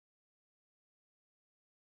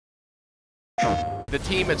The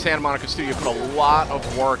team at Santa Monica Studio put a lot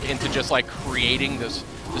of work into just like creating this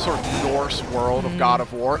sort of Norse world of God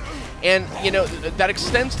of War. And, you know, that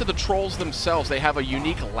extends to the trolls themselves. They have a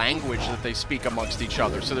unique language that they speak amongst each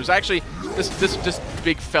other. So there's actually, this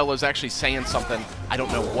big fella's actually saying something, I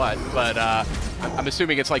don't know what, but I'm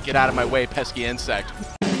assuming it's like, get out of my way, pesky insect.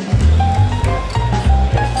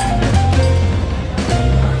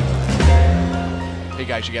 Hey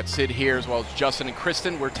guys, you got Sid here as well as Justin and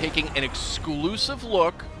Kristen. We're taking an exclusive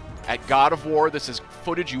look at God of War. This is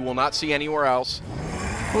footage you will not see anywhere else.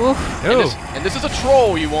 And this is a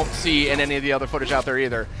troll you won't see in any of the other footage out there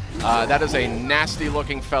either. That is a nasty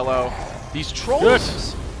looking fellow. These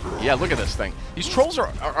trolls, yeah, look at this thing. These trolls are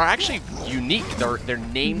actually unique. They're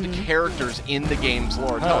named characters in the game's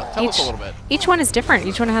lore. Tell us a little bit. Each one is different.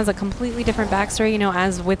 Each one has a completely different backstory. You know,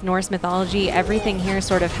 as with Norse mythology, everything here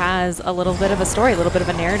sort of has a little bit of a story, a little bit of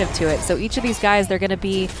a narrative to it. So each of these guys, they're going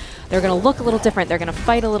to look a little different. They're going to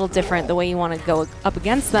fight a little different. The way you want to go up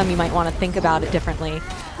against them, you might want to think about it differently.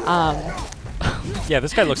 Yeah,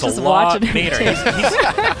 this guy looks a lot meaner.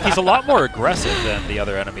 He's a lot more aggressive than the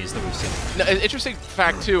other enemies that we've seen. Now, an interesting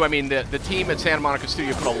fact, too, I mean, the team at Santa Monica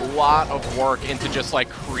Studio put a lot of work into just, like,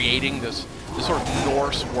 creating this sort of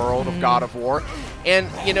Norse world of God of War. And,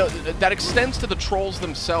 you know, that extends to the trolls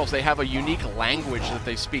themselves. They have a unique language that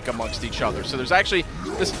they speak amongst each other. So there's actually,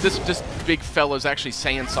 this big fella's actually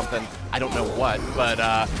saying something, I don't know what, but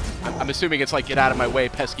I'm assuming it's like, get out of my way,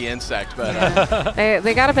 pesky insect. But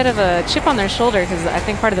they got a bit of a chip on their shoulder because I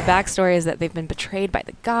think part of the backstory is that they've been betrayed by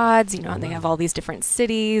the gods, you know, and they have all these different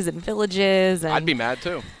cities and villages. And I'd be mad,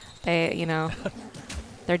 too. They, you know,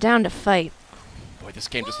 they're down to fight. Boy, this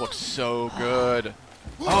game just looks so good.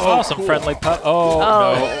 Oh, some friendly pup.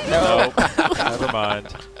 No, never mind.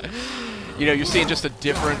 You know, you're seeing just a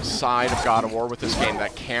different side of God of War with this game.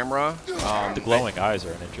 That camera. The glowing eyes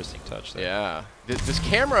are an interesting touch there. Yeah. This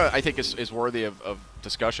camera, I think, is worthy of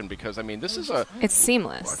discussion because, I mean, this is it's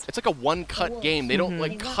seamless. It's like a one-cut game. They don't,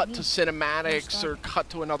 like, cut to cinematics or cut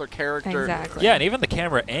to another character. Exactly. Yeah, and even the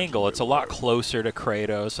camera angle, it's a lot closer to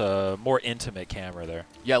Kratos, a more intimate camera there.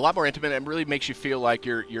 Yeah, a lot more intimate and really makes you feel like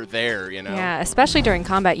you're there, you know? Yeah, especially during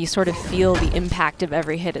combat, you sort of feel the impact of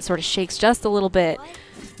every hit. It sort of shakes just a little bit.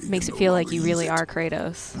 Makes it feel like you really are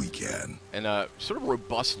Kratos. We can. And sort of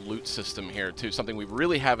robust loot system here, too. Something we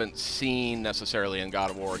really haven't seen necessarily in God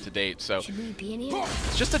of War to date. So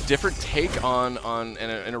it's just a different take and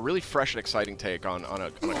a really fresh and exciting take on a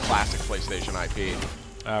classic PlayStation IP.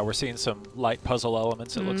 We're seeing some light puzzle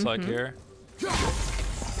elements, it looks like here.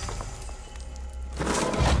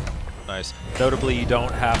 Nice. Notably, you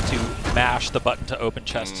don't have to mash the button to open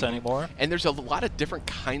chests anymore. And there's a lot of different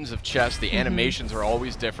kinds of chests. The animations are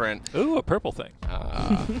always different. Ooh, a purple thing.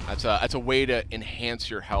 That's a way to enhance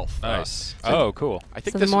your health. Nice. So Cool. I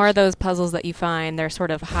think so the more of those puzzles that you find, they're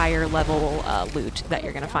sort of higher level loot that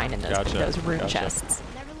you're going to find in those rune chests.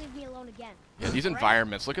 Never leave me alone again. Yeah, these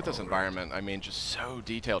environments. Look at this environment. I mean, just so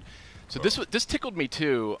detailed. So this tickled me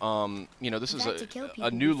too. You know, this is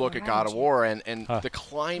a new look at God of War, and the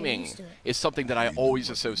climbing is something that I always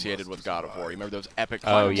associated with God of War. You remember those epic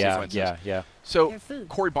climbing sequences? Yeah. So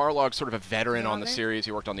Corey Barlog's sort of a veteran on the series.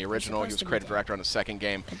 He worked on the original. He was creative director on the second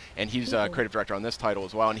game, and he's creative director on this title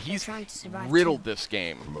as well. And he's riddled this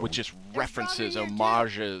game with just references,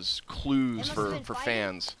 homages, clues for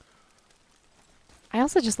fans. I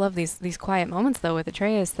also just love these quiet moments though with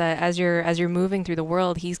Atreus, that as you're moving through the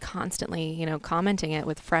world, he's constantly, you know, commenting it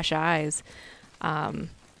with fresh eyes.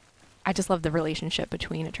 I just love the relationship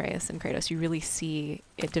between Atreus and Kratos. You really see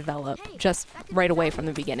it develop just right away from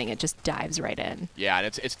the beginning. It just dives right in. Yeah, and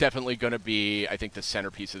it's definitely going to be, I think, the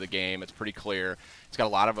centerpiece of the game. It's pretty clear. It's got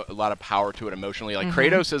a lot of power to it emotionally. Like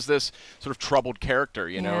Kratos is this sort of troubled character.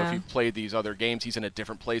 You know, if you've played these other games, he's in a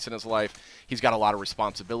different place in his life. He's got a lot of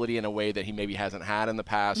responsibility in a way that he maybe hasn't had in the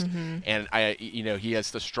past. And you know, he has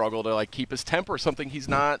to struggle to like keep his temper, something he's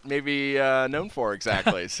not maybe known for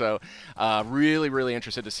exactly. So, really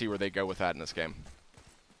interested to see where they go with that in this game.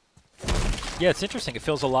 Yeah, it's interesting. It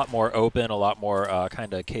feels a lot more open, a lot more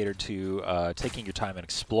kind of catered to taking your time and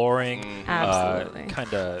exploring. Absolutely.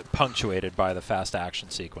 Kind of punctuated by the fast action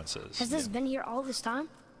sequences. Has this been here all this time?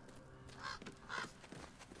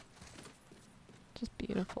 Just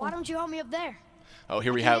beautiful. Why don't you help me up there? Oh,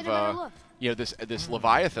 here we have you know, this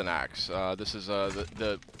Leviathan axe. This is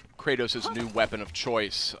the Kratos' new weapon of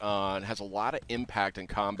choice. It has a lot of impact in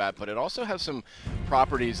combat, but it also has some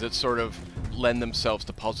properties that sort of lend themselves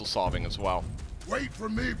to puzzle solving as well. Wait for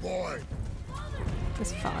me, boy.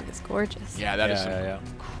 This fog is gorgeous. Yeah, that is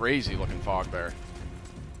some crazy looking fog there.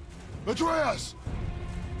 Atreus!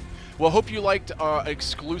 Well, hope you liked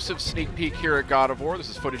exclusive sneak peek here at God of War. This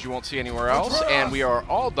is footage you won't see anywhere else, and we are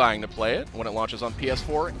all dying to play it when it launches on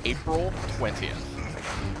PS4, April 20th.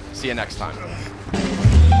 See you next time.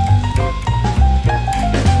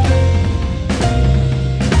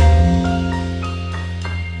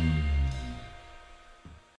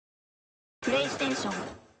 PlayStation